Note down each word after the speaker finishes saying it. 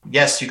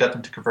yes, you got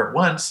them to convert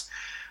once,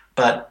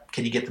 but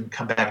can you get them to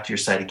come back to your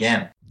site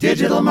again?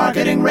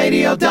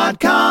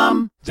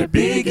 DigitalMarketingRadio.com. The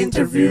Big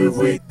Interview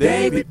with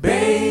David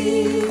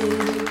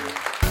Bay.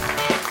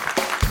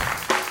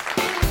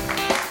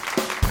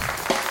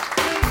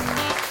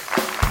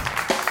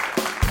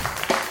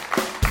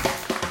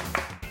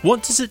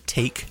 What does it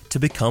take to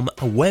become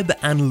a web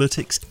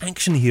analytics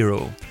action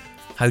hero?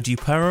 How do you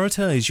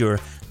prioritize your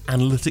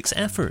analytics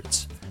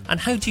efforts? And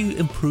how do you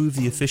improve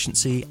the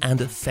efficiency and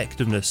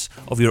effectiveness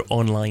of your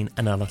online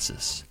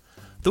analysis?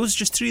 Those are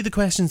just three of the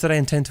questions that I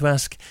intend to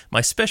ask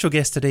my special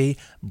guest today,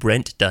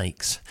 Brent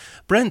Dykes.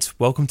 Brent,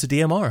 welcome to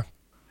DMR.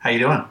 How you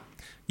doing?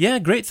 Yeah,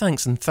 great,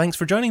 thanks, and thanks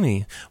for joining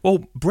me.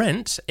 Well,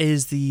 Brent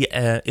is the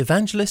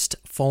evangelist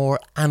for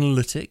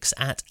analytics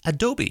at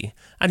Adobe,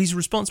 and he's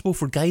responsible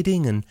for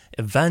guiding and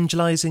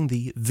evangelizing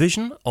the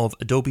vision of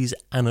Adobe's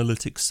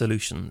analytics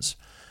solutions.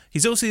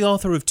 He's also the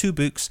author of two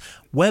books,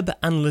 Web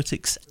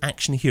Analytics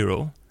Action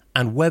Hero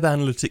and Web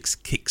Analytics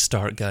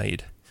Kickstart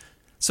Guide.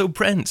 So,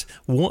 Brent,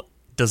 what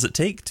does it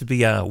take to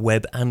be a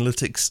Web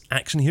Analytics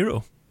Action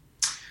Hero?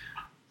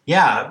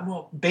 Yeah,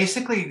 well,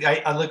 basically,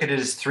 I look at it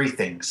as three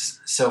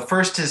things. So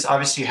first is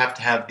obviously you have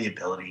to have the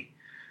ability.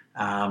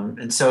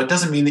 And so it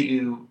doesn't mean that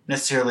you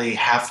necessarily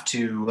have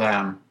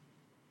to,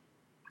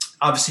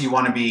 obviously you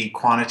want to be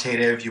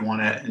quantitative, you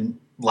want to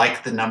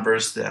like the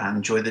numbers,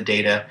 enjoy the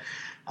data.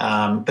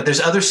 But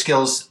there's other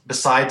skills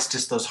besides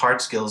just those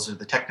hard skills or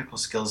the technical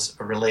skills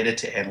are related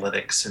to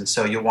analytics. And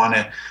so you want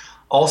to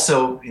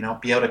also,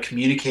 be able to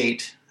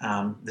communicate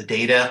the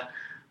data,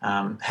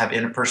 have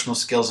interpersonal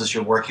skills as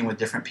you're working with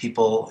different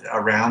people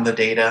around the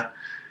data,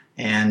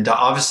 and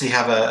obviously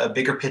have a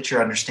bigger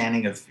picture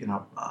understanding of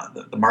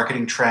the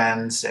marketing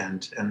trends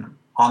and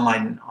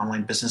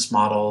online business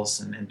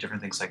models and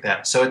different things like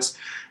that. So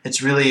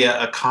it's really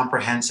a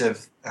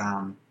comprehensive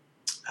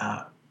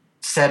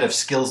set of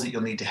skills that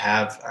you'll need to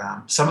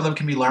have. Some of them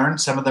can be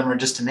learned, some of them are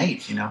just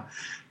innate.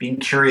 Being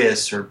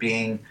curious or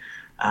being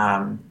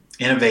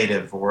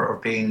innovative or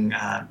being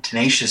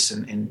tenacious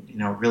and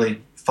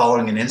really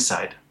following an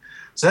insight.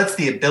 So that's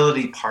the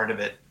ability part of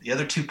it. The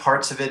other two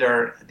parts of it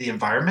are the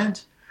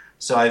environment.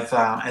 So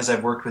as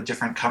I've worked with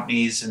different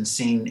companies and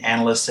seen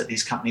analysts at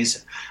these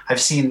companies,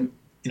 I've seen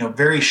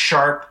very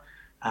sharp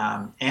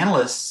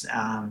analysts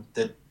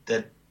that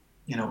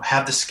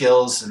have the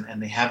skills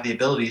and they have the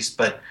abilities,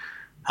 but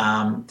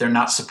they're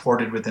not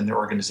supported within their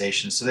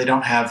organization. So they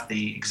don't have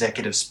the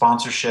executive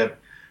sponsorship.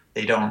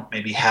 They don't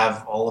maybe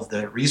have all of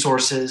the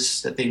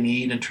resources that they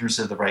need in terms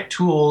of the right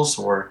tools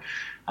or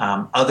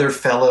other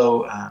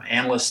fellow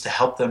analysts to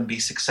help them be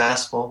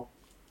successful.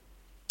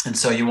 And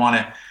so you want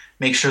to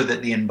make sure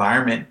that the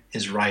environment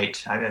is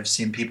right. I've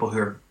seen people who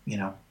are,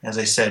 as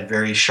I said,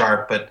 very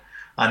sharp, but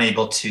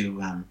unable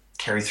to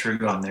carry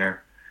through on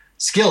their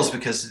skills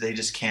because they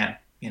just can't,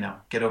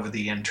 get over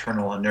the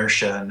internal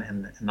inertia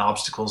and the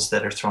obstacles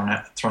that are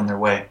thrown their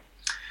way.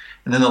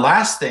 And then the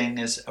last thing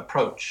is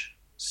approach.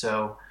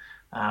 So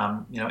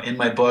in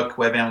my book,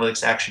 Web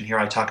Analytics Action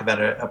Hero, I talk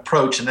about an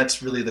approach, and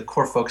that's really the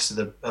core focus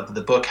of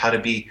the book, how to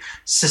be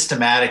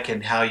systematic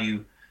and how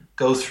you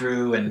go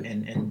through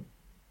and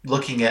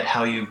looking at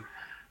how you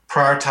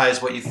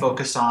prioritize what you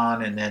focus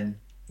on, and then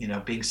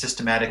being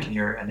systematic in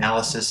your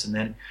analysis,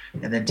 and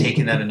then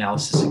taking that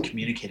analysis and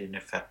communicating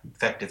it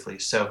effectively.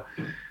 So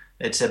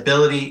it's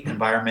ability,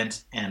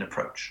 environment, and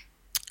approach.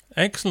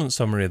 Excellent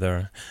summary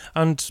there.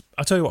 And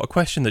I'll tell you what, a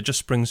question that just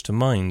springs to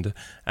mind.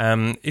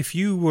 If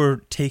you were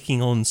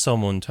taking on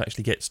someone to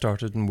actually get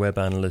started in web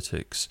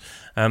analytics,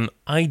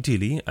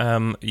 ideally,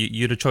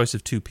 you had a choice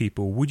of two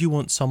people. Would you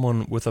want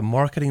someone with a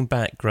marketing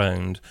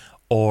background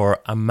or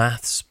a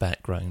maths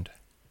background?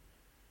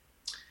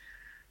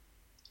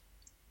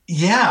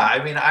 Yeah,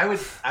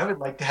 I would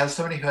like to have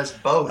somebody who has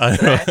both.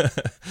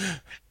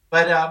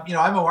 But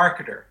I'm a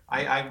marketer.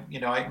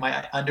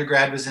 My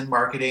undergrad was in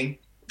marketing.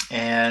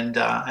 And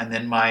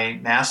then my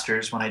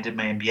master's, when I did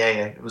my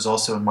MBA, it was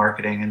also in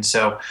marketing. And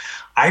so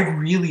I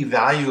really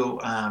value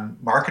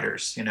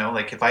marketers.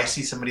 Like if I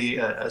see somebody,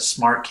 a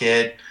smart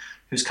kid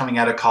who's coming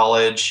out of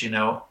college,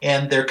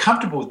 and they're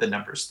comfortable with the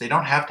numbers. They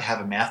don't have to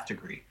have a math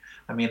degree.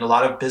 A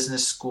lot of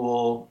business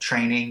school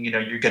training,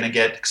 you're going to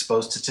get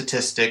exposed to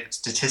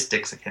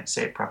statistics, I can't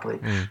say it properly,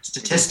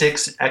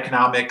 statistics,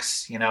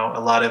 economics, a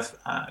lot of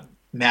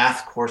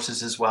math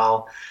courses as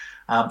well.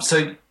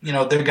 So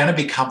they're going to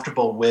be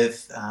comfortable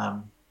with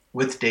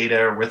data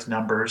or with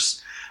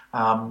numbers,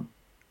 and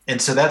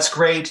so that's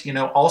great.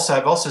 Also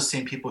I've also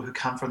seen people who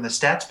come from the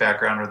stats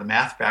background or the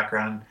math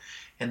background,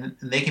 and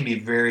they can be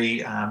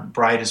very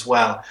bright as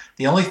well.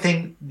 The only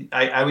thing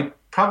I would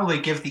probably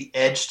give the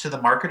edge to the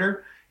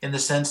marketer in the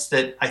sense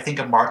that I think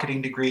a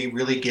marketing degree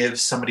really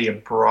gives somebody a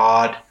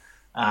broad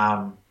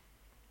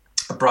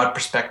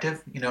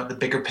perspective. The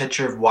bigger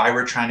picture of why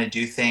we're trying to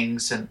do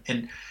things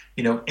and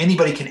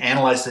anybody can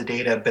analyze the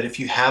data, but if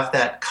you have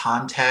that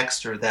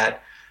context or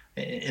that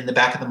in the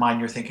back of the mind,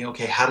 you're thinking,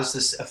 okay, how is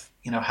this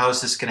going to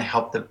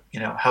help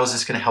how is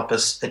this going to help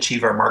us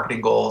achieve our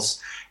marketing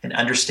goals, and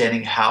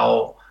understanding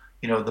how,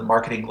 the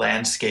marketing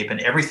landscape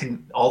and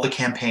everything, all the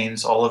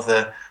campaigns, all of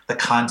the the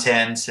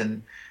content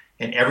and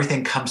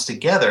everything comes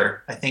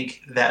together, I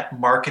think that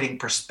marketing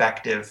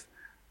perspective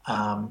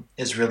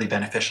is really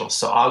beneficial.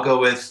 So I'll go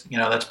with,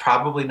 that's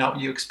probably not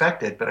what you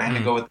expected, but I'm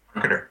going to go with the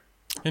marketer.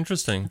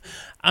 Interesting.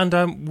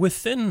 And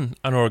within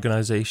an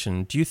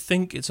organization, do you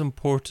think it's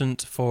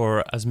important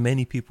for as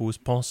many people as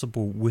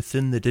possible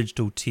within the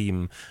digital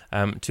team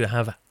to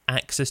have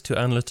access to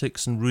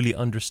analytics and really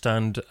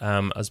understand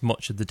as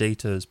much of the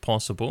data as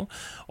possible?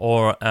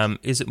 Or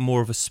is it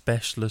more of a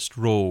specialist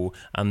role,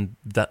 and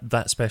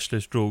that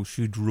specialist role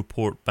should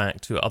report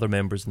back to other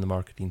members in the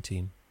marketing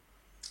team?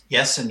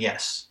 Yes and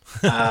yes.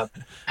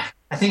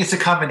 I think it's a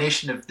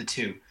combination of the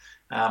two.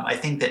 I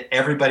think that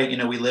everybody,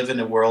 we live in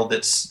a world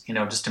that's,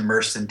 just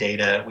immersed in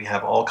data. We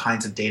have all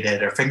kinds of data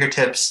at our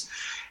fingertips.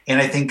 And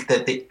I think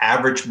that the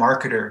average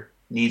marketer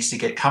needs to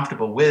get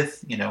comfortable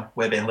with,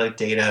 web analytic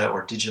data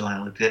or digital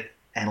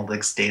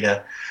analytics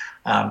data,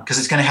 because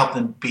it's going to help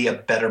them be a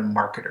better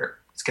marketer.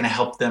 It's going to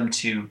help them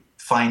to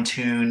fine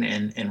tune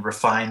and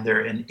refine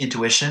their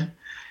intuition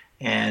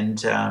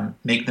and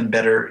make them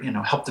better,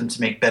 help them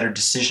to make better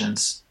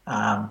decisions.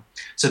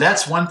 So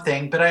that's one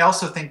thing, but I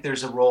also think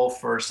there's a role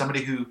for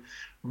somebody who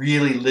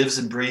really lives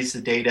and breathes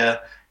the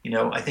data.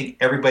 I think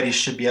everybody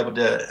should be able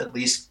to at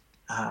least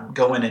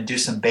go in and do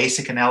some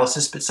basic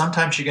analysis, but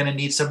sometimes you're going to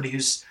need somebody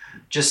who's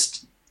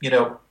just,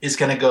 is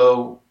going to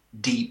go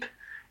deep,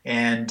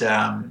 and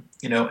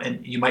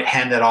and you might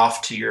hand that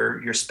off to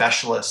your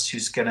specialist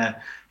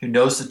who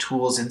knows the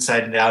tools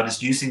inside and out,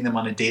 is using them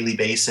on a daily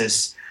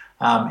basis.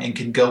 And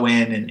can go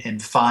in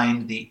and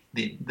find the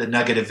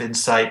nugget of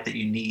insight that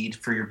you need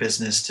for your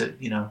business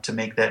to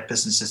make that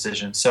business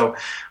decision. So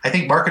I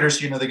think marketers,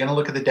 they're going to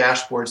look at the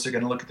dashboards, they're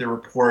going to look at the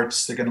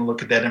reports, they're going to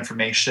look at that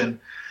information.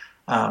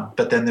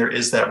 But then there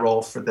is that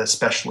role for the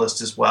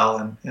specialist as well.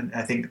 And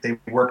I think they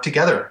work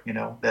together,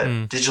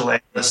 that digital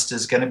analyst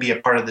is going to be a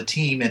part of the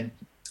team, and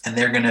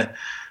they're going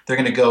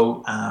to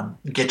go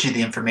get you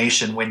the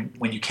information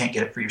when you can't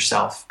get it for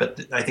yourself.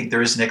 But I think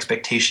there is an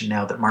expectation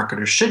now that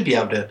marketers should be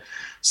able to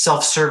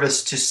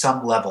self-service to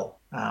some level.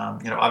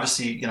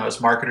 Obviously, as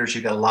marketers,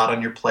 you've got a lot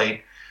on your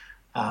plate,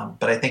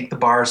 but I think the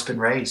bar has been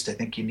raised. I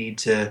think you need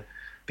to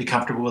be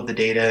comfortable with the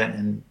data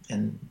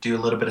and do a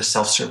little bit of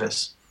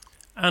self-service.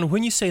 And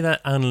when you say that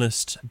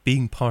analyst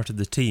being part of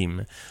the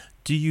team,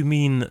 do you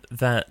mean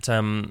that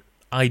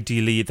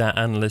ideally that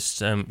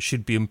analyst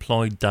should be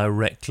employed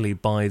directly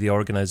by the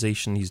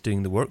organisation he's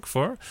doing the work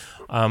for,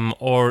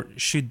 or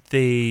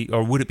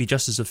would it be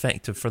just as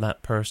effective for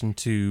that person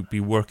to be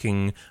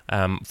working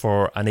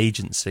for an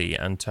agency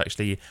and to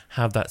actually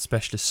have that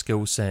specialist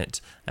skill set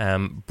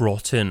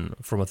brought in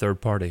from a third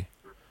party?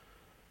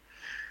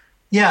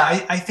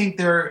 Yeah, I think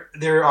there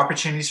are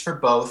opportunities for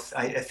both.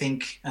 I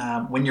think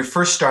when you're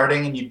first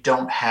starting and you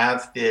don't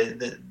have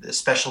the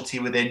specialty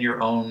within your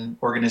own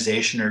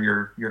organization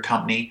or your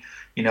company,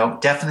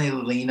 definitely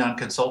lean on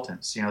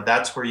consultants.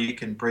 That's where you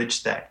can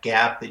bridge that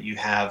gap that you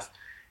have,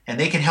 and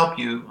they can help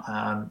you,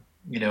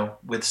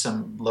 with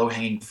some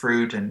low-hanging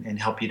fruit and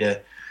help you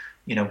to,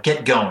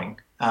 get going.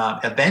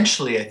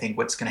 Eventually, I think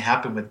what's going to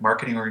happen with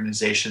marketing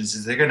organizations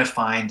is they're going to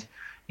find,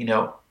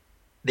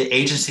 the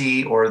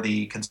agency or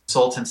the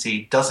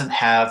consultancy doesn't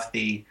have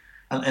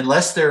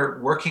unless they're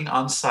working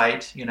on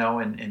site,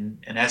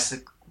 and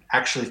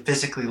actually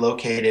physically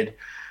located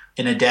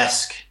in a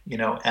desk,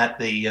 at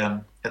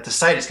the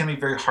site, it's going to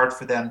be very hard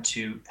for them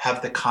to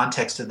have the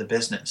context of the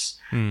business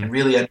and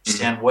really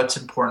understand what's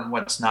important,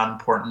 what's not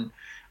important.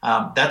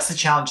 That's the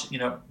challenge.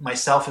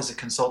 Myself as a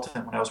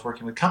consultant, when I was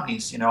working with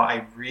companies,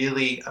 I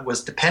really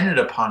was dependent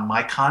upon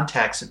my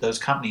contacts at those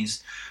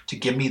companies to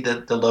give me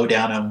the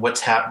lowdown on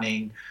what's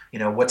happening,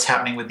 what's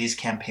happening with these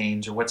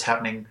campaigns, or what's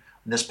happening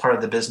in this part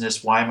of the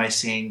business. Why am I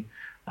seeing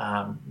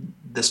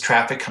this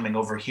traffic coming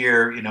over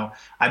here?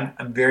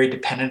 I'm very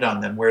dependent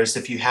on them. Whereas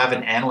if you have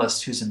an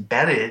analyst who's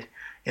embedded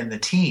in the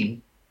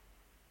team,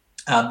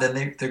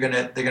 then they're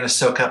gonna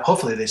soak up.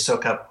 Hopefully, they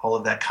soak up all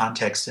of that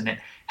context, and it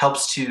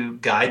helps to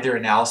guide their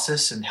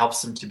analysis and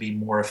helps them to be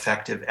more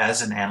effective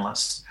as an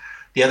analyst.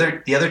 The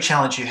other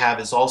challenge you have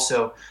is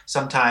also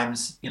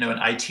sometimes an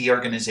IT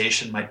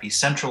organization might be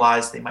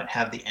centralized. They might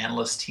have the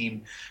analyst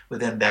team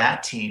within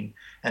that team,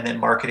 and then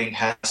marketing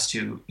has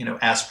to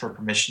ask for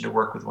permission to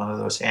work with one of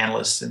those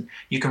analysts, and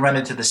you can run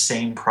into the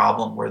same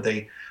problem where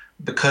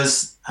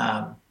because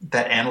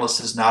that analyst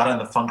is not on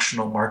the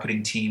functional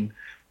marketing team,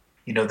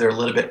 they're a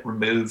little bit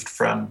removed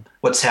from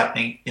what's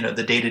happening,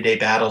 the day-to-day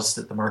battles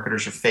that the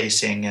marketers are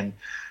facing,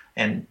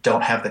 and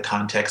don't have the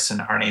context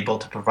and aren't able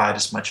to provide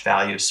as much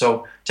value.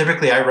 So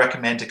typically I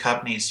recommend to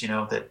companies,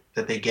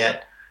 that they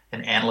get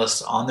an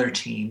analyst on their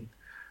team,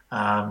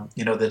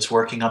 that's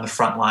working on the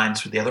front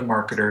lines with the other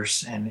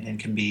marketers and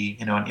can be,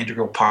 an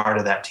integral part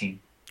of that team.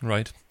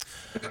 Right.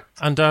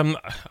 And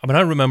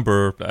I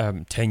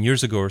remember 10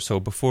 years ago or so,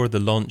 before the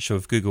launch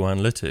of Google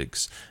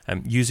Analytics,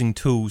 using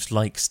tools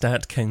like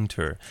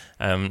StatCounter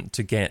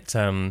to get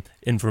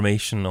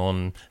information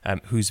on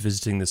who's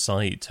visiting the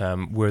site,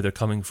 where they're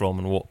coming from,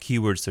 and what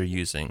keywords they're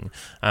using.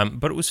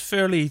 But it was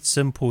fairly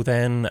simple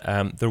then.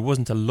 There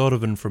wasn't a lot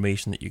of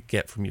information that you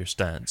get from your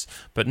stats.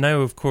 But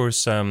now, of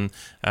course,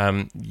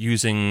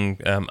 using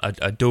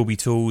Adobe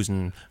tools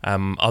and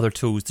other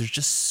tools, there's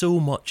just so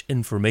much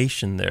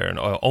information there, and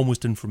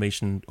almost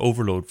information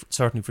overload,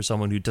 certainly for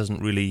someone who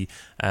doesn't really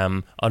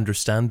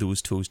understand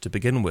those tools to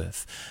begin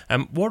with.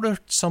 What are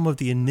some of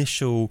the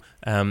initial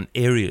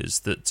areas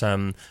that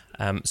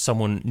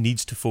someone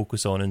needs to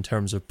focus on in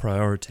terms of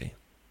priority?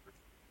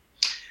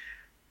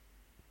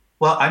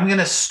 Well, I'm going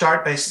to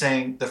start by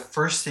saying the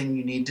first thing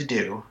you need to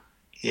do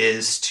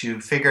is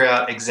to figure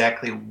out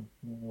exactly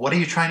what are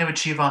you trying to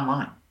achieve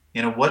online.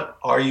 What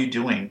are you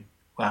doing?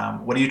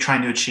 What are you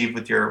trying to achieve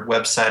with your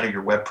website or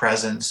your web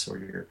presence or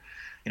your,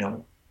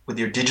 with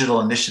your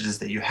digital initiatives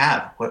that you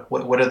have?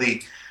 What are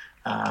the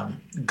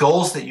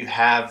goals that you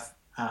have?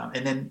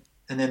 And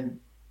then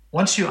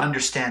once you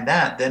understand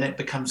that, then it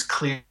becomes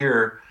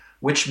clear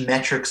which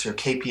metrics or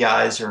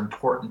KPIs are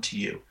important to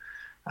you.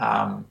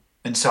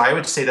 And so I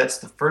would say that's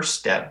the first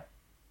step.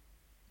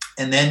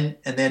 And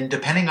then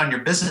depending on your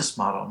business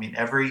model,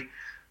 every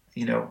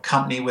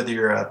company, whether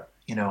you're a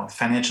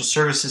financial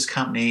services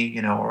company,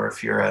 or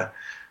if you're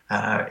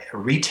a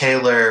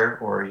retailer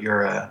or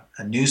you're a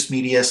news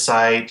media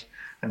site,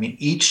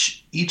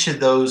 each of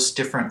those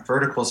different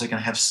verticals are going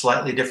to have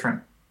slightly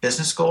different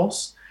business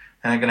goals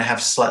and are going to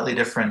have slightly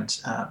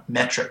different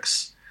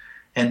metrics.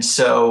 And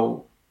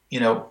so,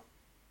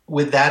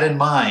 with that in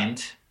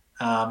mind,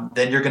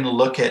 then you're going to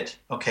look at,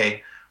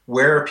 okay,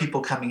 where are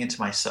people coming into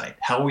my site?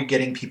 How are we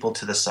getting people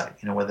to the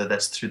site? Whether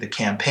that's through the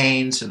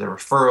campaigns or the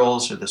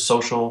referrals or the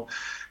social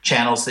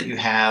channels that you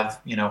have,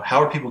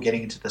 how are people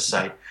getting into the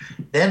site?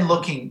 Then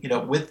looking,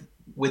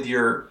 with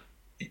your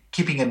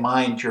keeping in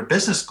mind your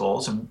business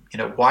goals and,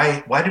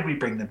 why did we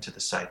bring them to the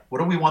site? What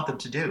do we want them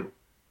to do?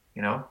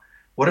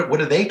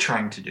 What are they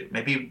trying to do?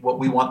 Maybe what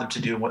we want them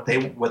to do and what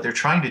they're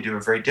trying to do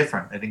are very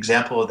different. An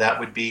example of that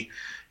would be,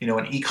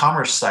 an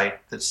e-commerce site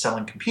that's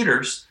selling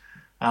computers.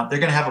 They're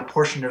going to have a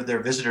portion of their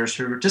visitors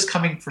who are just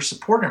coming for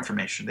support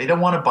information. They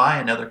don't want to buy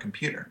another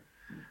computer.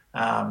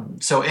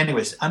 So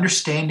anyways,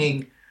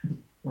 understanding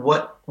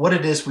what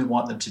it is we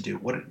want them to do.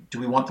 What do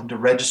we want them to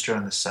register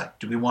on the site?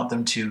 Do we want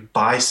them to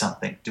buy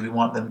something? Do we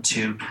want them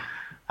to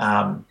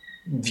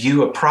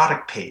view a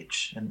product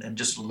page and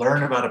just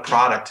learn about a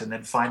product and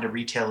then find a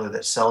retailer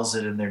that sells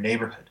it in their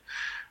neighborhood?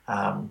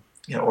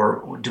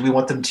 Or do we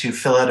want them to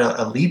fill out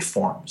a lead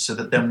form so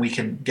that then we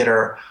can get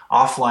our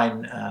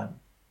offline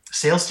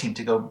sales team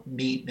to go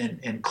meet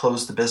and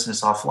close the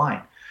business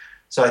offline?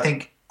 So I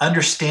think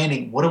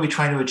understanding what are we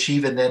trying to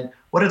achieve, and then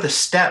what are the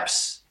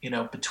steps,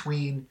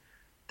 between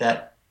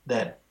that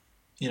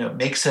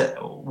makes it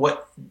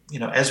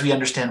as we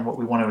understand what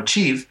we want to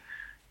achieve,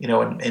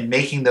 and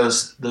making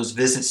those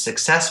visits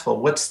successful.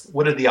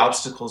 What are the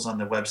obstacles on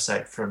the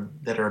website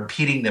that are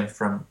impeding them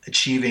from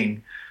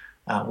achieving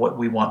what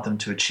we want them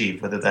to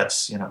achieve? Whether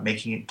that's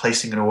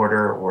placing an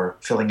order or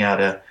filling out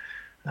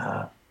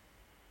an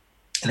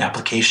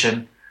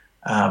application.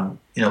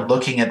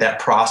 Looking at that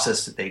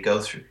process that they go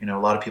through. A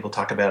lot of people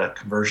talk about a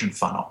conversion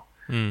funnel.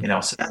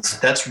 So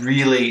that's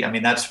really,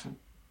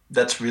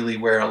 that's really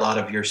where a lot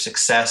of your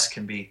success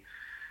can be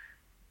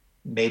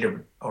made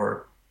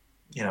or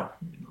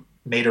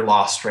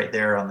lost right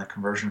there on the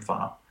conversion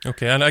funnel.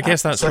 Okay, and I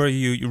guess that's where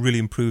you really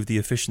improve the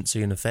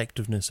efficiency and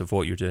effectiveness of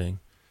what you're doing.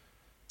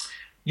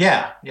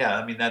 Yeah.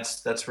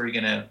 That's where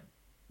you're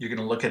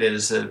gonna look at it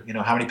as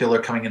how many people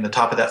are coming in the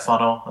top of that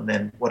funnel, and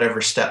then whatever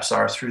steps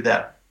are through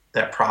that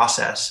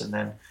process, and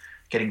then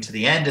getting to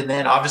the end, and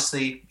then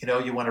obviously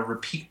you want to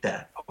repeat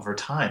that over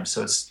time.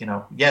 So it's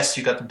yes,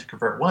 you got them to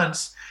convert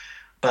once,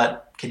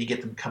 but can you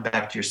get them to come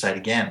back to your site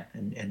again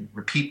and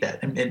repeat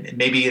that? And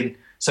maybe in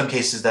some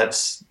cases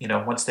that's,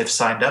 once they've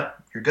signed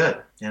up, you're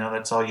good.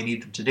 That's all you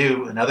need them to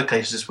do. In other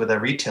cases with a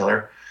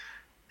retailer,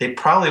 they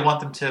probably want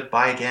them to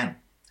buy again.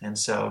 And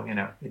so,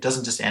 it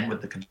doesn't just end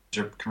with the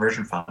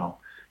conversion funnel.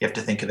 You have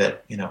to think of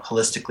it,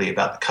 holistically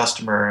about the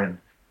customer and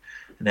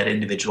that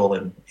individual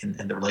and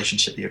the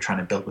relationship that you're trying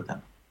to build with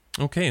them.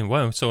 Okay,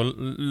 wow. So a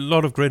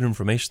lot of great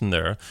information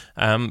there.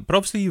 But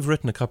obviously you've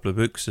written a couple of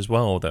books as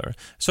well there.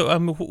 So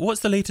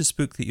what's the latest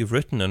book that you've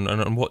written,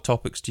 and what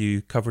topics do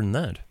you cover in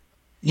that?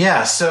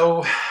 Yeah,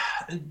 so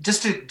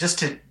just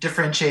to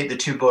differentiate the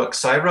two books.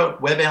 So I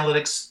wrote Web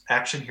Analytics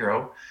Action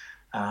Hero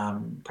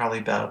probably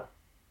about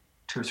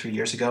 2 or 3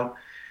 years ago.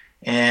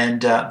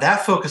 And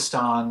that focused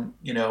on,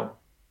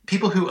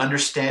 people who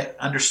understood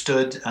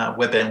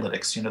web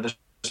analytics. There's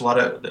a lot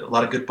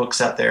of good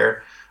books out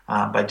there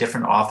by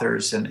different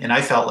authors, and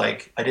I felt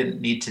like I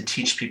didn't need to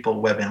teach people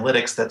web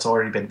analytics. That's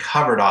already been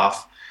covered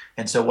off.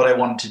 And so what I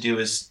wanted to do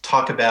is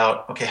talk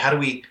about, okay, how do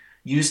we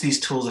use these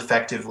tools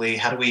effectively?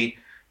 How do we,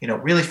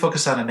 really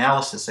focus on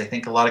analysis? I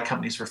think a lot of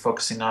companies were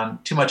focusing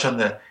too much on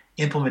the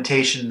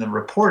implementation and the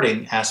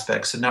reporting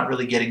aspects, and not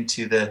really getting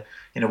to the,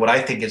 what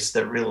I think is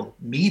the real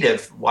meat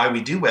of why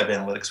we do web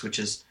analytics, which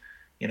is,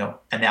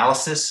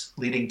 analysis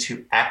leading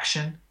to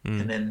action,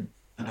 and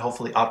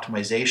hopefully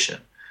optimization.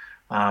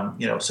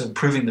 So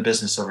improving the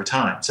business over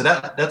time. So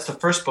that's the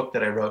first book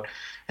that I wrote.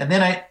 And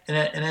then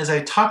as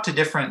I talked to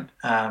different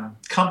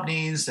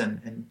companies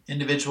and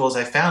individuals,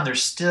 I found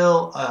there's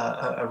still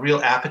a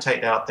real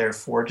appetite out there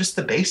for just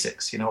the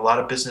basics. A lot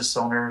of business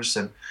owners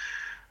and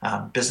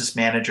business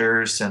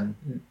managers and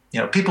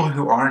people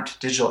who aren't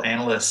digital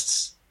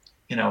analysts,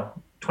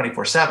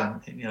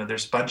 24/7.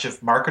 There's a bunch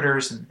of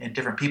marketers and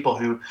different people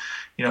who,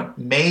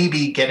 may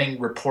be getting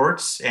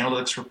reports,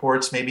 analytics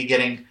reports, maybe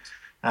getting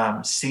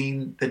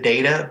seeing the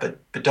data, but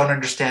don't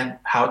understand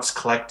how it's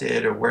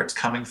collected or where it's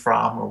coming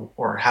from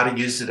or how to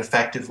use it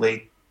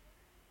effectively.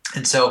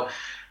 And so,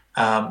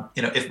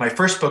 if my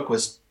first book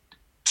was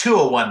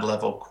 201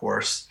 level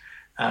course,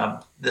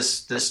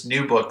 this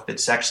new book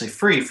that's actually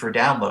free for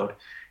download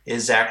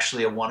is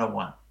actually a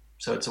 101.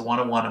 So it's a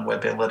 101 in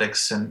web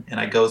analytics, and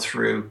I go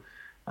through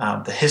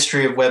the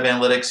history of web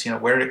analytics.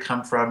 Where did it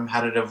come from?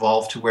 How did it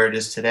evolve to where it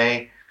is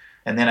today?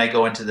 And then I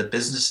go into the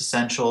business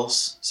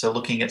essentials. So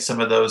looking at some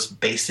of those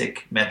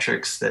basic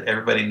metrics that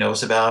everybody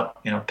knows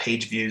about,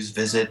 page views,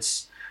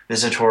 visits,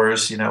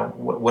 visitors,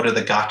 what are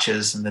the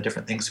gotchas and the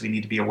different things we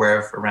need to be aware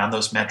of around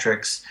those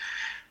metrics.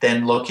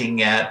 Then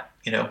looking at,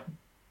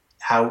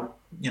 how,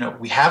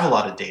 we have a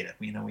lot of data.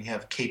 We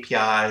have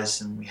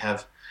KPIs and we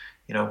have,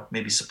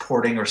 maybe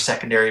supporting or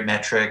secondary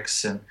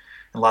metrics and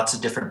lots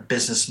of different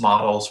business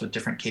models with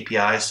different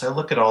KPIs. So I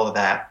look at all of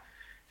that.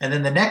 And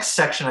then the next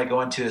section I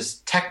go into is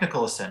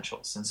technical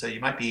essentials. And so you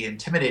might be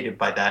intimidated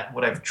by that.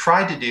 What I've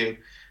tried to do,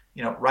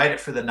 write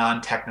it for the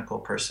non-technical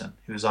person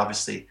who's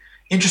obviously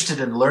interested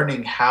in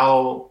learning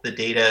how the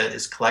data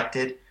is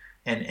collected.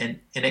 And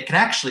it can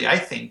actually, I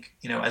think,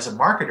 as a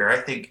marketer, I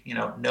think,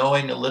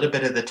 knowing a little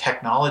bit of the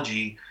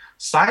technology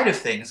side of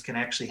things can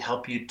actually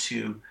help you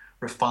to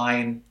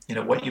refine,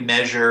 what you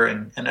measure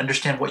and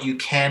understand what you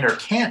can or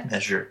can't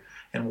measure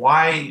and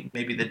why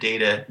maybe the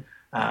data,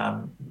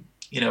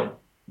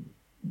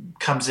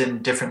 comes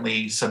in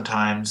differently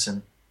sometimes,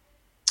 and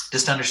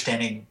just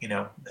understanding,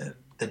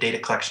 the data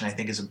collection I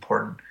think is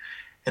important.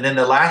 And then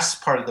the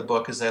last part of the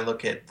book is I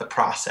look at the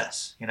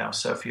process,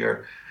 so if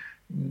you're,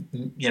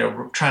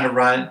 trying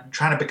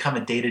to become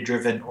a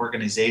data-driven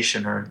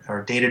organization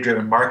or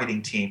data-driven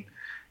marketing team,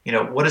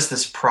 what is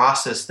this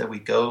process that we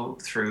go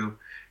through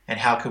and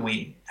how can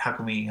we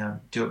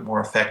do it more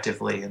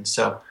effectively? And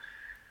so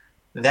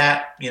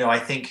that, I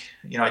think,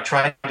 I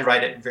try to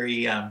write it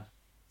very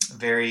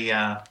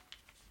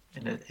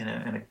in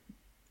a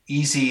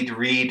easy to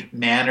read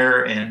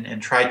manner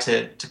and try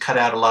to cut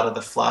out a lot of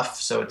the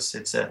fluff. So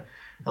it's a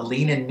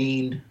lean and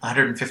mean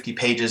 150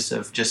 pages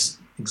of just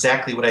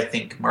exactly what I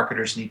think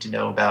marketers need to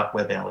know about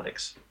web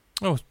analytics.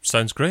 Oh,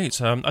 sounds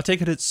great. I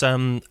take it it's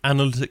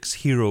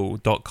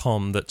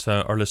analyticshero.com that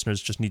our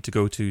listeners just need to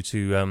go to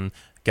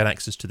get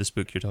access to this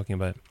book you're talking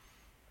about.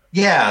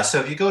 Yeah, so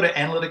if you go to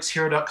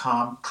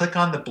analyticshero.com, click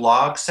on the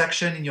blog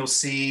section, and you'll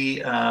see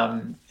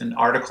an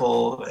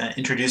article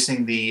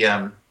introducing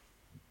the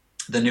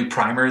new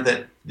primer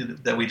that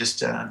we just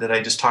that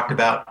I just talked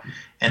about,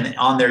 and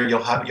on there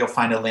you'll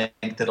find a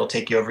link that'll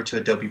take you over to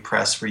Adobe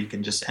Press where you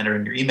can just enter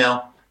in your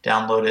email,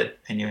 download it,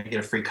 and you get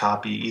a free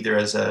copy either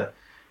as an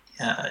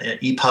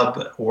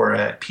EPUB or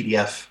a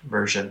PDF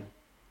version.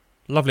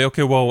 Lovely.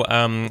 Okay, well,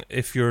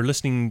 if you're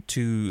listening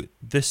to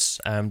this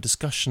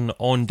discussion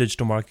on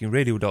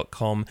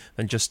digitalmarketingradio.com,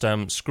 then just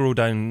scroll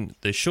down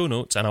the show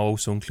notes, and I'll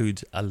also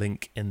include a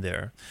link in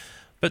there.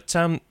 But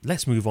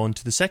let's move on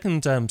to the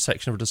second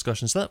section of our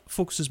discussion. So that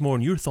focuses more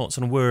on your thoughts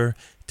on where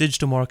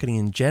digital marketing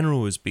in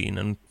general has been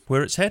and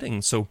where it's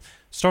heading. So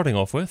starting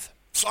off with...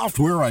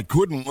 software I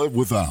couldn't live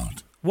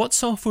without. What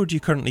software do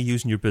you currently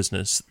use in your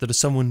business that if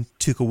someone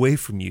took away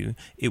from you,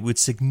 it would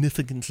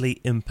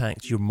significantly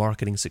impact your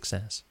marketing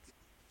success?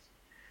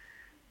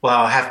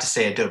 Well, I have to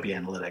say Adobe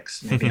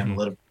Analytics. Maybe I'm a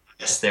little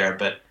biased there,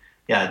 but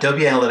yeah,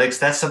 Adobe Analytics,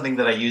 that's something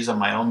that I use on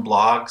my own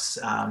blogs.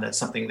 That's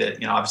something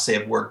that, obviously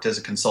I've worked as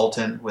a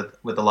consultant with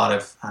a lot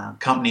of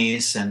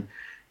companies, and,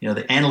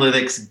 the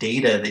analytics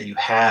data that you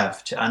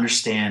have to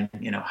understand,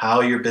 how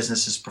your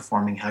business is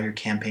performing, how your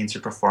campaigns are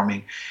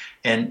performing,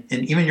 and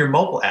even your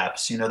mobile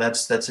apps,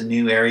 that's a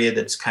new area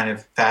that's kind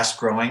of fast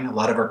growing. A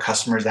lot of our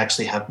customers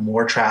actually have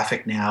more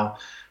traffic now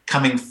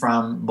coming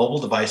from mobile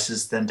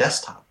devices than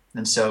desktop.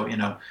 And so,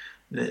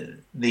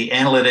 the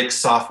analytics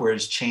software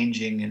is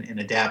changing and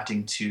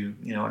adapting to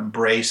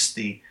embrace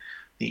the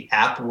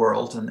app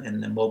world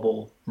and the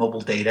mobile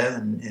data,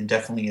 and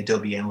definitely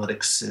Adobe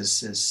Analytics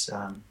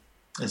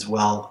is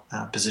well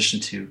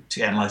positioned to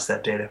analyze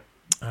that data.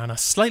 And a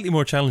slightly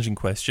more challenging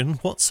question: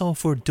 what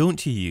software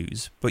don't you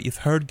use but you've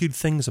heard good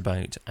things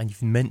about and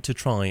you've meant to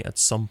try at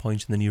some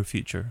point in the near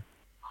future?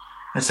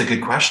 That's a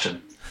good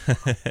question.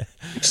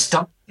 You've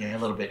stumped me a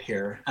little bit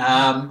here.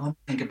 Let me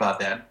think about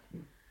that.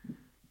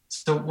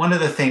 So one of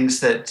the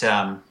things that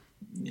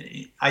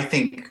I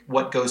think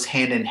what goes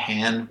hand in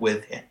hand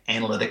with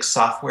analytics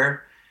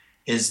software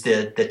is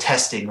the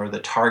testing or the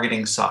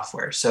targeting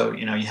software. So,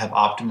 you have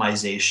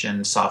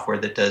optimization software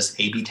that does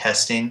A/B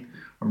testing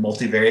or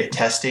multivariate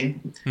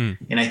testing.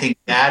 And I think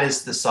that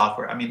is the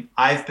software. I mean,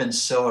 I've been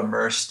so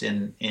immersed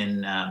in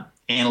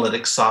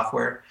analytics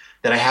software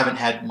that I haven't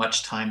had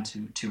much time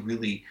to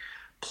really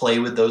play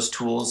with those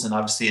tools. And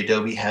obviously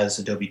Adobe has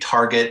Adobe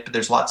Target, but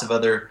there's lots of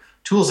other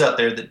tools out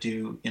there that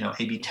do,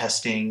 A/B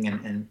testing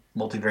and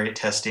multivariate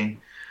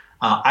testing.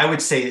 I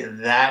would say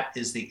that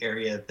is the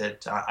area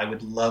that I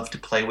would love to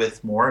play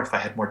with more if I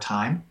had more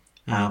time,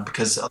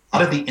 because a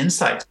lot of the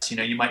insights,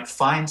 you might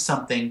find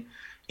something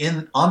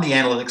on the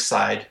analytics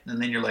side, and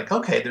then you're like,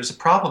 okay, there's a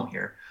problem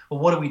here. Well,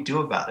 what do we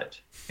do about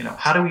it?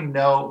 How do we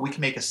know? We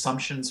can make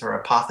assumptions or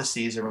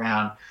hypotheses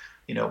around,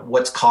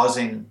 what's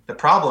causing the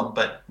problem,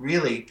 but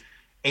really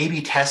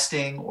A/B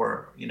testing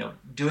or,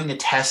 doing a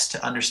test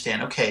to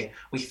understand, okay,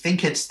 we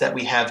think it's that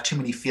we have too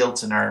many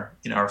fields in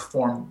our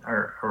form,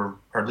 our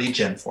lead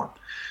gen form.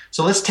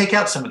 So let's take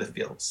out some of the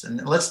fields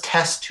and let's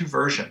test two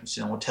versions.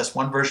 We'll test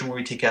one version where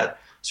we take out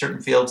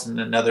certain fields and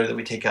another that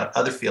we take out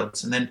other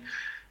fields. And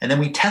then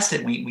we test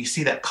it and we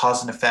see that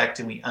cause and effect,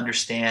 and we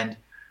understand,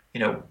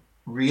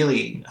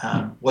 really,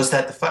 was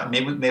that the fun?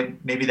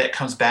 Maybe that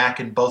comes back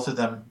and both of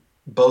them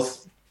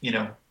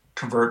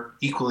convert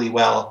equally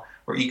well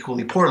or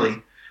equally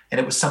poorly. And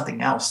it was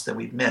something else that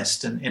we'd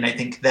missed. And I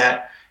think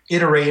that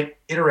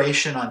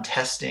iteration on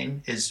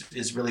testing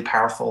is really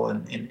powerful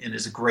and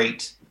is a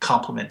great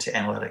complement to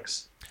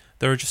analytics.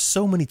 There are just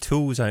so many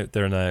tools out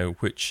there now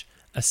which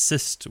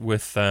assist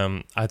with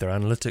either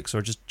analytics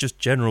or just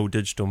general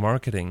digital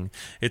marketing.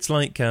 It's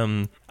like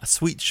a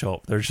sweet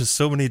shop. There's just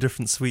so many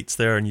different sweets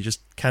there, and you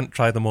just can't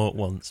try them all at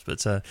once.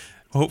 But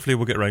hopefully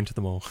we'll get around to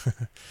them all.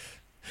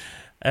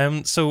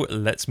 So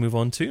let's move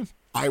on to...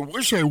 I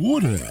wish I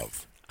would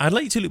have. I'd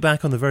like you to look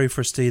back on the very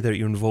first day that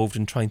you're involved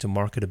in trying to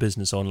market a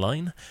business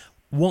online.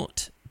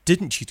 What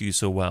didn't you do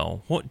so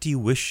well? What do you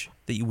wish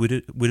that you would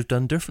have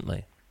done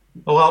differently?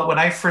 Well, when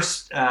I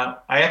first, I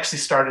actually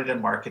started in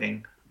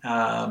marketing,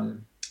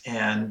 and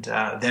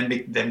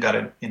then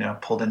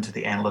got pulled into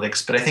the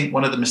analytics. But I think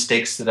one of the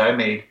mistakes that I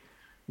made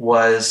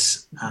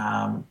was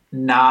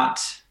not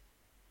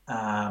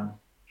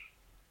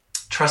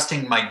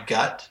trusting my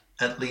gut.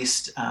 At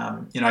least,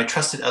 I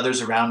trusted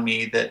others around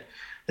me that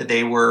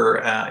they were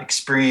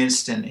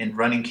experienced in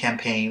running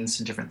campaigns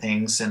and different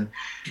things, and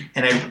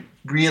I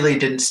really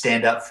didn't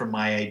stand up for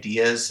my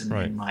ideas and,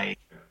 right. and my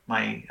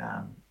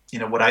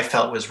what I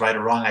felt was right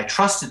or wrong. I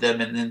trusted them,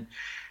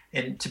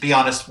 and to be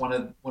honest,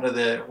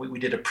 we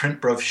did a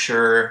print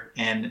brochure,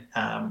 and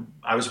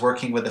I was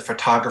working with a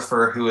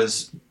photographer who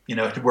was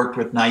had worked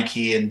with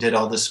Nike and did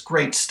all this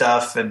great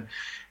stuff, and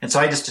so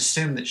I just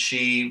assumed that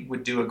she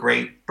would do a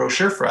great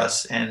brochure for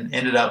us, and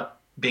ended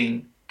up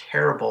being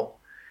terrible.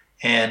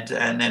 And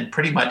then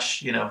pretty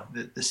much,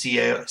 the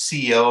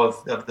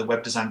CEO of the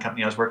web design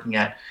company I was working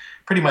at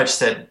pretty much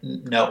said,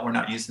 no, we're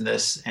not using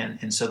this.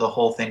 And so the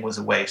whole thing was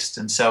a waste.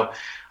 And so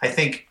I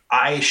think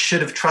I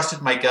should have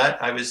trusted my gut.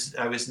 I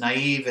was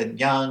naive and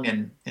young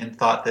and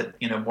thought that,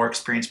 more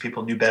experienced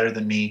people knew better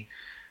than me.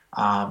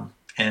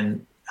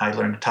 And I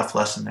learned a tough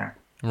lesson there.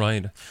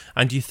 Right.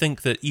 And do you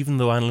think that even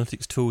though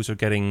analytics tools are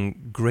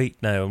getting great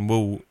now and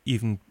will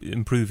even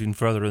improve even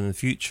further in the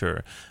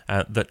future,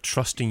 that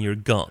trusting your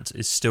gut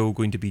is still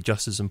going to be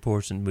just as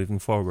important moving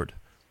forward?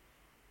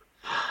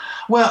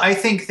 Well, I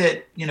think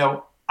that,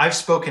 I've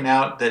spoken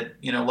out that,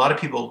 a lot of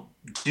people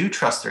do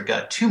trust their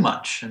gut too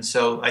much. And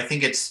so I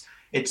think it's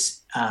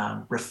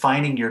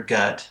refining your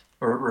gut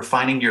or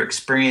refining your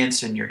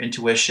experience and your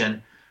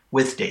intuition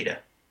with data.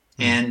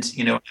 And,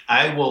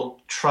 I will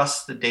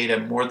trust the data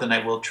more than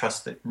I will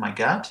trust my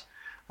gut.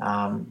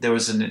 There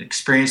was an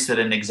experience that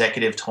an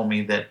executive told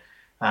me that,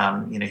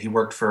 he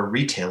worked for a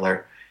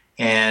retailer,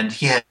 and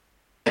he had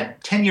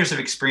 10 years of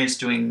experience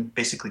doing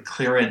basically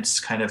clearance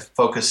kind of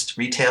focused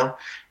retail.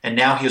 And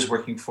now he was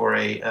working for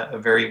a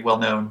very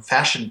well-known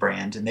fashion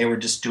brand, and they were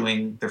just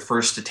doing their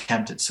first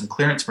attempt at some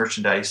clearance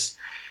merchandise.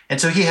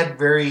 And so he had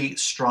very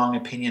strong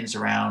opinions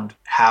around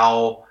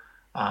how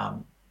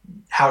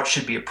it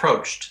should be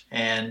approached.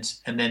 And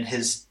then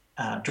his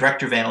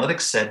director of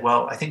analytics said,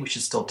 well, I think we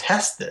should still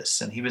test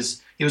this. And he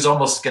was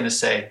almost going to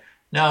say,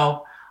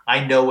 no,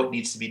 I know what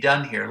needs to be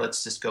done here.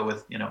 Let's just go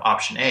with,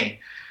 option A.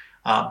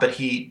 But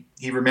he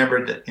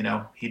remembered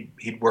that,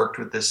 he'd worked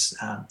with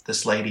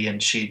this lady,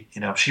 and she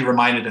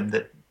reminded him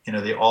that,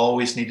 they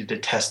always needed to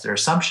test their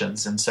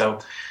assumptions. And so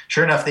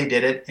sure enough, they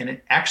did it. And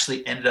it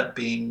actually ended up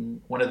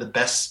being one of the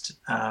best.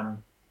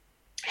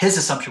 His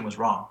assumption was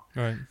wrong.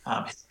 Right.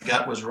 His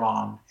gut was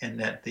wrong, and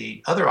that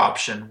the other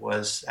option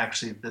was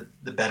actually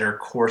the better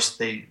course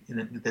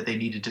that they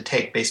needed to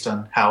take based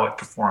on how it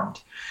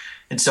performed.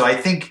 And so I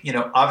think,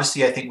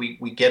 obviously I think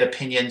we get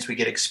opinions, we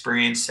get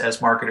experience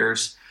as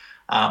marketers,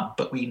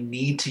 but we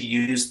need to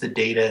use the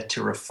data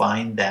to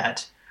refine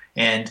that.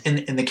 And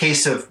in the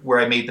case of where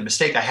I made the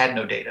mistake, I had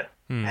no data.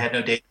 I had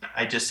no data.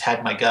 I just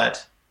had my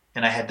gut,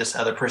 and I had this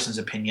other person's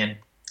opinion.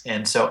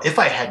 And so if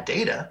I had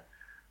data,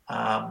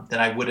 then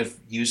I would have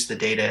used the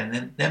data,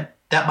 and then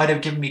that might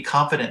have given me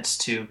confidence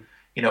to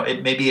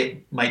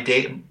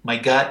my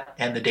gut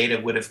and the data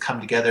would have come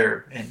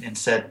together and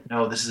said,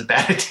 no, this is a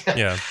bad idea.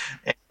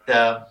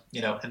 Yeah.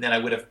 And then I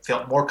would have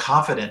felt more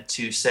confident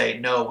to say,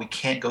 no, we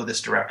can't go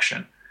this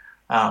direction.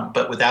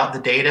 But without the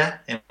data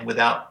and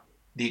without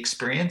the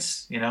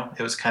experience,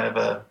 it was kind of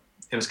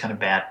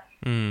bad.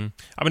 I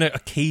mean,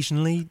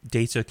 occasionally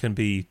data can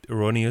be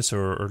erroneous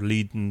or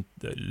lead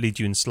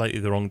you in slightly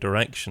the wrong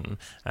direction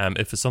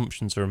if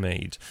assumptions are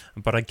made.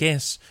 But I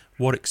guess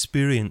what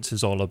experience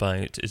is all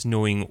about is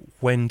knowing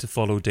when to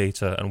follow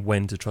data and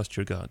when to trust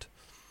your gut.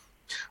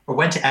 Or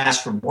when to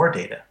ask for more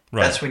data.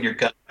 Right. That's when your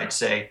gut might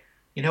say,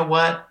 you know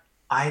what?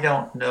 I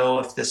don't know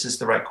if this is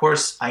the right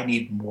course. I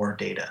need more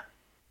data.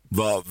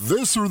 The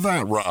this or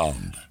that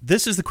round.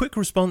 This is the quick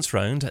response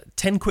round.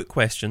 10 quick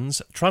questions.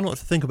 Try not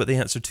to think about the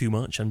answer too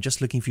much. I'm just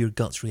looking for your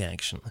gut's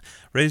reaction.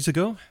 Ready to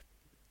go?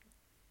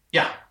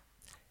 Yeah.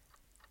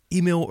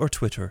 Email or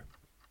Twitter?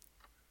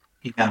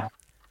 Yeah.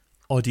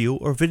 Audio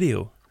or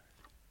video?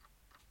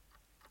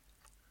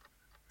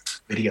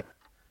 Video.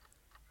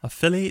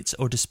 Affiliates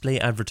or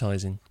display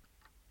advertising?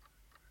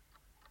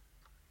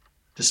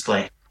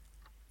 Display.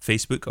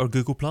 Facebook or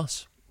Google+?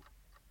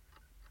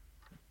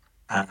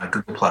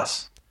 Google+.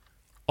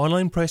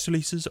 Online press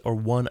releases or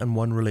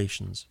one-on-one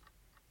relations?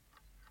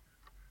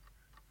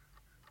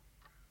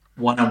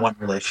 One-on-one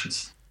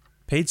relations.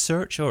 Paid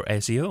search or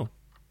SEO?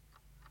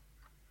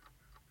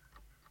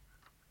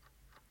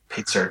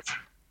 Paid search.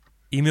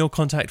 Email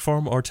contact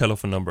form or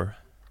telephone number?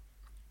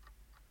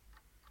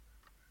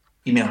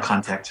 Email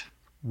contact.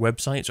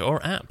 Website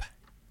or app?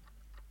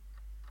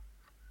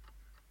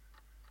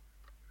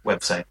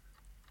 Website.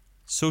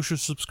 Social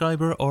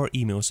subscriber or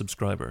email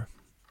subscriber?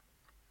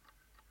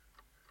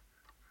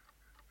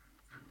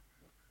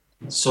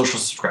 Social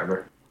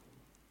subscriber.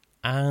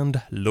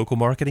 And local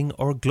marketing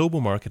or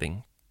global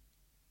marketing?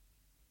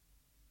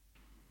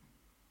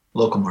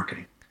 Local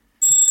marketing.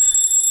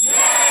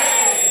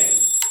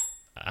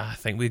 I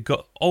think we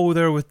got all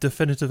there with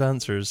definitive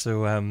answers,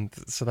 so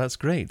that's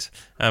great.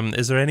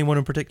 Is there anyone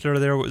in particular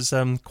there that was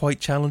quite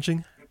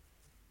challenging?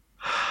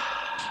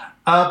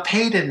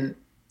 Paid and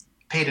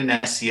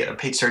SEO,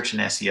 paid search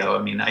and SEO.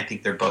 I mean, I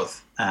think they're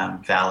both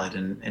valid,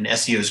 and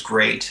SEO is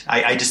great.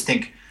 I just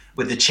think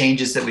with the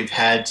changes that we've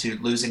had to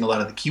losing a lot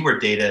of the keyword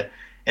data,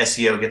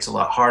 SEO gets a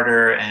lot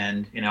harder.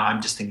 And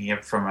I'm just thinking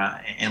of from an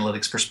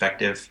analytics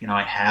perspective.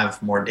 I have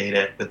more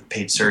data with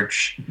paid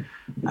search,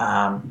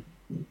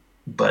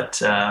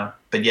 but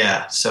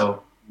yeah.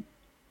 So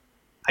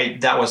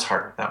that was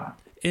harder, that one.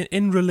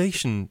 In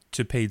relation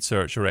to paid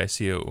search or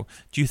SEO,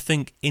 do you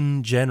think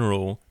in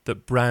general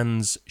that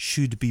brands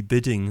should be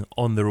bidding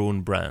on their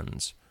own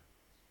brands?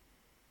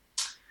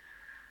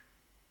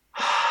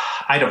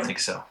 I don't think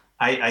so.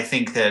 I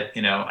think that,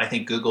 I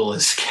think Google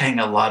is getting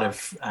a lot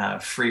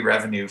of free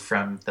revenue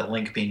from the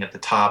link being at the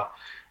top.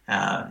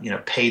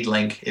 Paid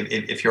link.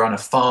 If you're on a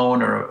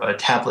phone or a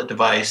tablet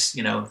device,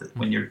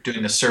 when you're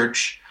doing a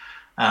search,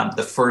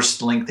 the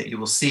first link that you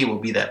will see will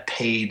be that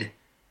paid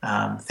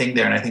thing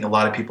there. And I think a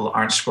lot of people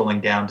aren't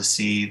scrolling down to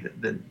see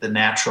the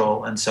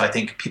natural. And so I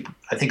think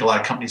a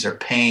lot of companies are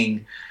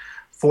paying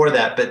for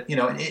that. But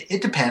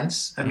it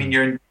depends. I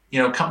mean,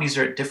 companies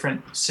are at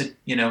different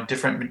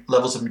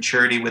levels of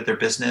maturity with their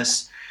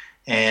business,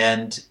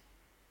 and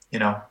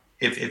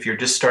if you're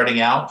just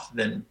starting out,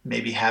 then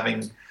maybe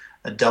having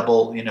a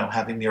double,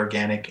 having the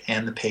organic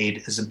and the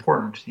paid is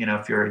important.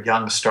 If you're a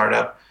young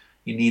startup,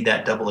 you need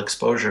that double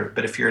exposure.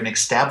 But if you're an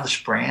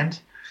established brand,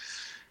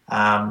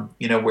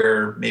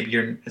 where maybe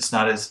it's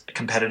not as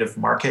competitive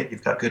market,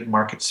 you've got good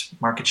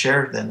market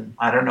share, then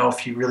I don't know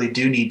if you really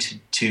do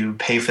need to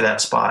pay for that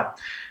spot.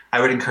 I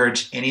would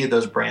encourage any of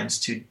those brands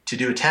to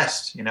do a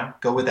test,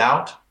 go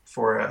without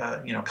for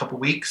a couple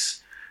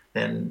weeks,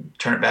 then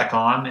turn it back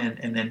on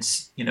and then,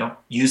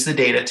 use the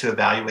data to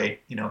evaluate,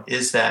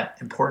 is that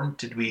important?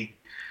 Did we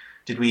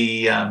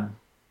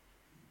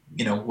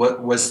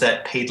what was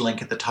that paid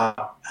link at the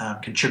top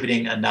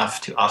contributing enough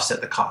to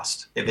offset the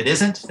cost? If it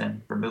isn't,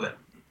 then remove it.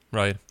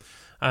 Right.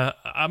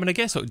 I mean, I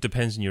guess it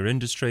depends on your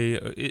industry.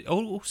 It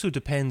also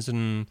depends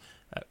on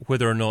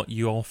whether or not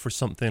you offer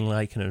something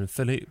like an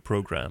affiliate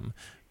program,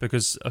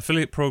 because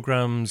affiliate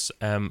programs,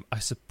 I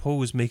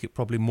suppose, make it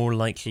probably more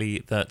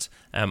likely that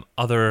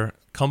other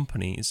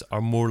companies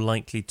are more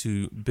likely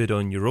to bid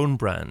on your own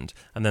brand,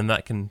 and then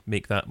that can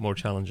make that more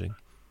challenging.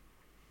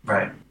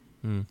 Right.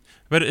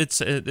 But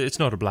it's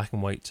not a black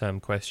and white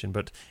question,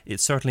 but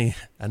it's certainly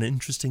an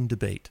interesting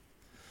debate.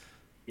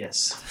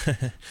 Yes.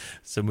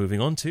 So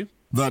moving on to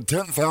the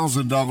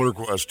 $10,000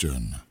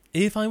 question.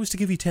 If I was to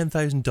give you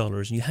 $10,000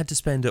 and you had to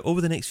spend it over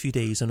the next few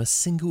days on a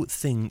single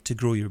thing to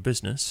grow your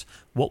business,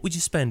 what would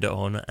you spend it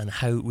on, and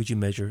how would you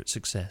measure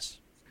success?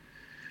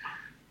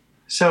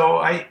 So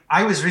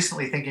I was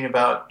recently thinking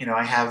about,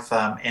 I have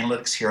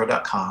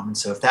analyticshero.com. And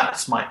so if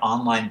that's my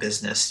online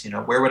business,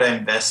 where would I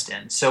invest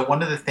in? So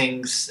one of the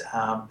things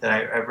that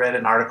I read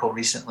an article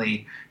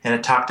recently, and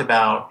it talked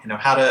about,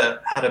 how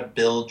to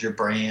build your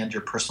brand,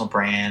 your personal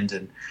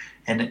brand.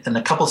 And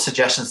a couple of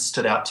suggestions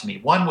stood out to me.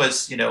 One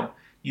was,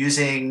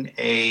 using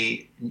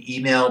an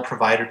email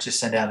provider to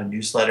send out a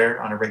newsletter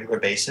on a regular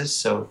basis.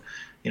 So,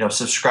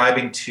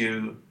 subscribing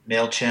to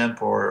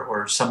MailChimp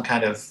or some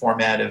kind of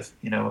format of,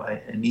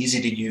 an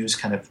easy to use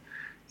kind of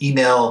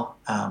email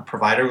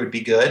provider would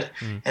be good.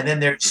 And then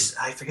there's,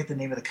 I forget the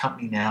name of the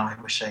company now.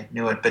 I wish I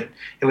knew it, but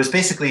it was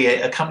basically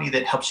a company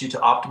that helps you to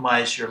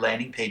optimize your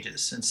landing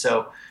pages. And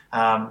so,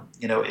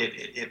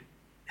 it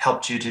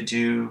helped you to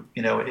do,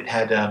 it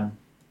had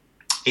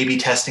A/B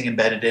testing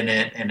embedded in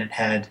it, and it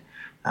had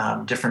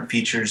different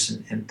features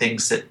and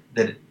things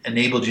that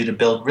enabled you to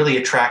build really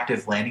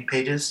attractive landing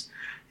pages.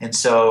 And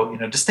so,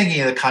 just thinking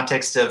in the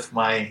context of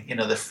my,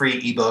 the free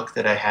ebook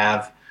that I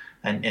have,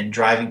 and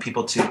driving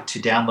people to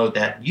download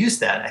that and use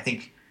that, I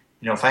think,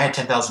 if I had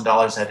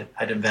 $10,000,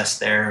 I'd invest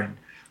there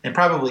and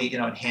probably,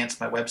 enhance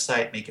my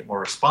website, make it more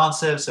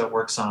responsive so it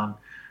works on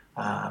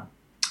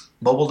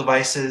mobile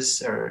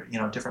devices or,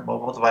 different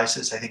mobile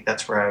devices. I think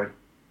that's where I would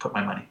put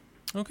my money.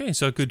 Okay,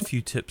 so a good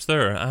few tips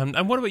there.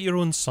 And what about your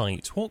own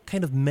site? What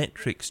kind of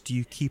metrics do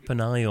you keep an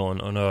eye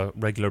on a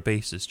regular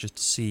basis just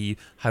to see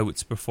how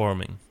it's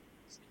performing?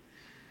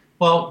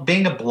 Well,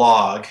 being a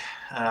blog,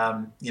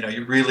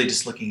 you're really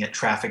just looking at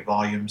traffic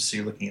volumes. So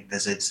you're looking at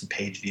visits and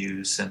page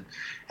views, and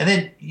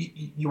then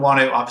you want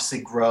to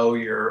obviously grow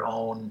your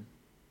own,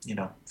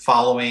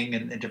 following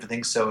and different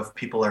things. So if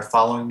people are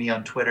following me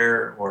on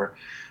Twitter or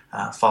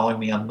following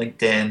me on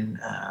LinkedIn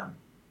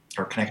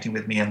or connecting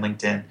with me on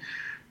LinkedIn,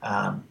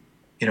 are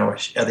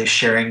they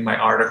sharing my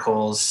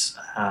articles?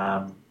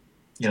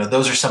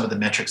 Those are some of the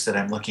metrics that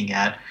I'm looking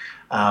at.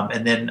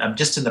 And then I'm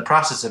just in the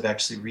process of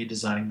actually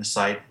redesigning the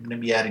site. I'm going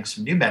to be adding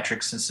some new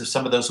metrics. And so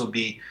some of those will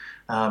be,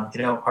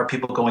 are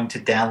people going to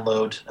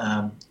download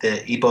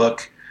the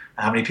ebook?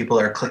 How many people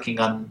are clicking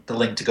on the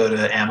link to go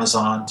to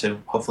Amazon to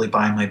hopefully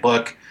buy my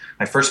book,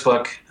 my first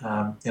book?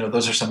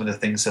 Those are some of the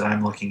things that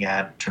I'm looking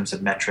at in terms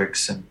of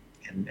metrics and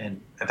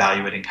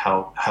evaluating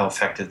how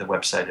effective the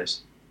website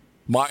is.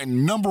 My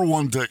number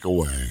one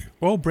takeaway.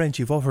 Well, Brent,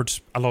 you've offered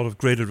a lot of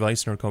great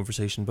advice in our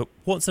conversation, but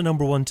what's the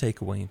number one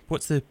takeaway?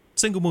 What's the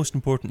single most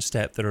important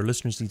step that our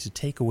listeners need to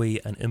take away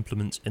and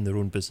implement in their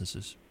own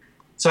businesses?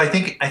 So I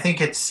think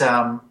it's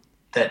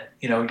that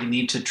you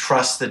need to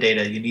trust the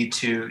data. You need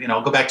to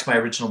I'll go back to my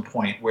original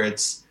point where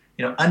it's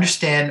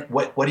understand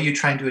what are you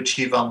trying to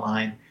achieve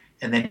online,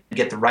 and then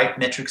get the right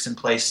metrics in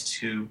place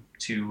to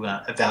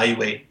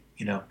evaluate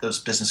those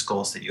business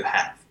goals that you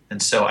have.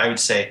 And so I would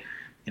say,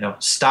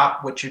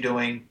 stop what you're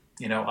doing.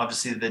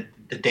 Obviously the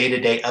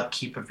day-to-day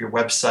upkeep of your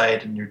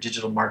website and your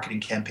digital marketing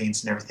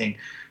campaigns and everything.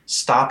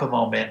 Stop a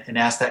moment and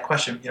ask that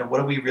question. What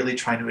are we really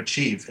trying to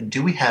achieve? And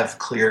do we have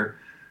clear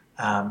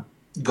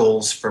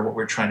goals for what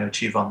we're trying to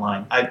achieve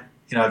online?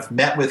 I've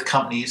met with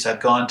companies.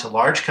 I've gone to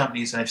large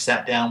companies and I've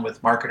sat down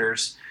with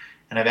marketers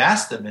and I've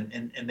asked them,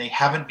 and they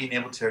haven't been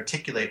able to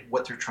articulate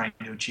what they're trying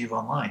to achieve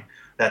online.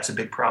 That's a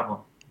big problem.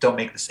 Don't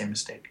make the same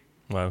mistake.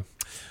 Wow.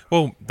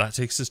 Well, that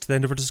takes us to the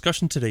end of our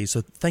discussion today.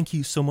 So thank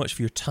you so much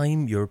for your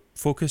time, your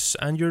focus,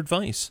 and your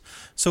advice.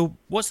 So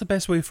what's the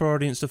best way for our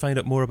audience to find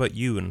out more about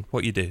you and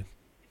what you do?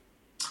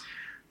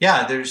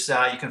 Yeah, there's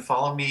you can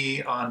follow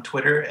me on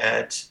Twitter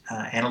at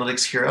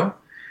Analytics Hero,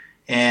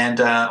 and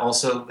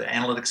also the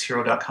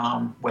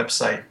analyticshero.com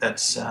website.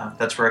 That's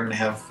where I'm going to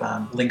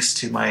have links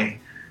to my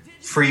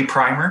free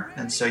primer,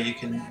 and so you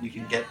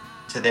can get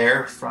to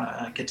there,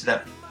 get to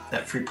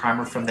that free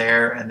primer from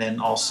there, and then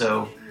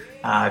also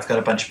I've got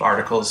a bunch of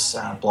articles,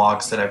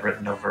 blogs that I've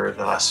written over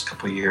the last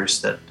couple of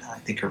years that I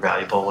think are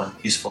valuable and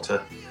useful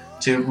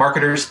to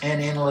marketers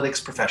and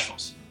analytics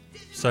professionals.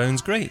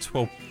 Sounds great.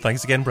 Well,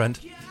 thanks again, Brent.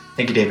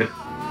 Thank you, David.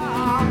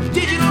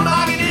 Digital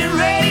marketing.